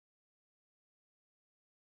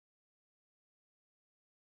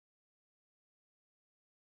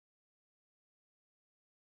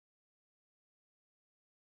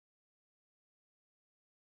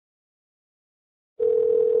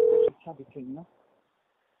차 밑에 있나?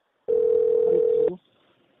 허리 고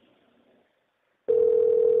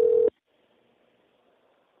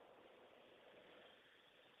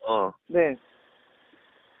네.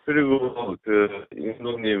 그리고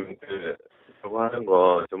임동님 저거 하는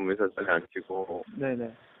거 전문위원장이 안 치고,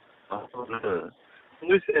 네네. 저는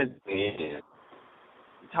송일승 회장이,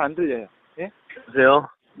 잘 안 들려요. 예? 보세요?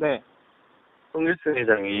 네. 송일승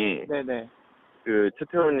회장이, 네네.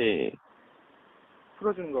 최태원이,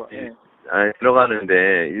 풀어주는 거, 예.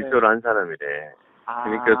 들어가는데 일조를 한 사람이래. 아.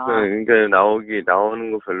 그러니까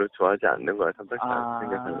나오는 거 별로 좋아하지 않는 거야, 탐탁지 않게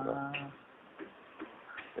생각하는 거야.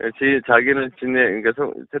 자기는 그러니까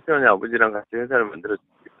최태원이 아버지랑 같이 회사를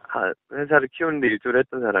키우는데 일조를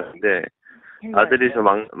했던 사람인데, 아들이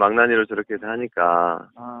망나니로 저렇게 해서 하니까,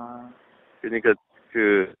 그러니까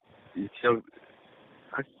이 지역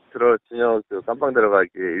깜빵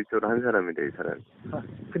들어가기에 일조를 한 사람인데, 이 사람.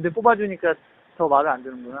 근데 뽑아주니까 더 말을 안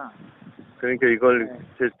듣는구나. 그러니까 이걸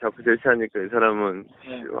자꾸 제시하니까 이 사람은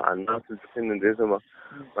안 나왔으면 좋겠는데 해서 막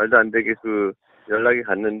말도 안 되게 연락이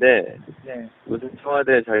갔는데, 무슨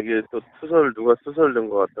청와대 자기 또 누가 수서를 든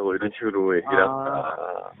것 같다고 이런 식으로 얘기를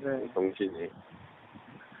한다. 정신이.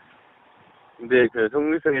 근데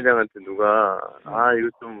송일성 회장한테 누가 이거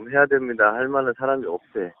좀 해야 됩니다 할 만한 사람이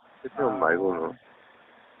없대. 최태원 말고는.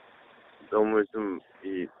 너무 좀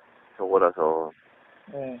저거라서.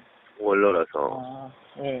 원로라서.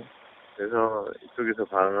 그래서 이쪽에서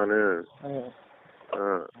방안은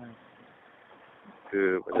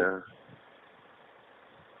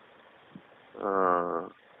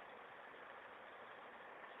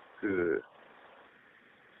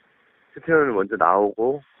최태원을 먼저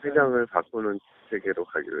나오고 회장을 바꾸는 체계로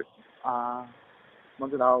가기로 했어.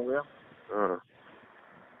 먼저 나오고요?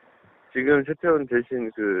 지금 최태원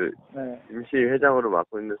대신 임시 회장으로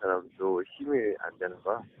맡고 있는 사람도 힘이 안 되는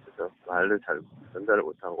거야. 그래서 말을 잘 전달을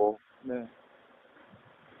못하고.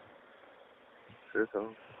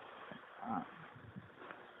 그래서.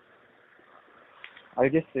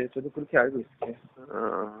 알겠어요. 저도 그렇게 알고 있어요.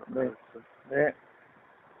 네.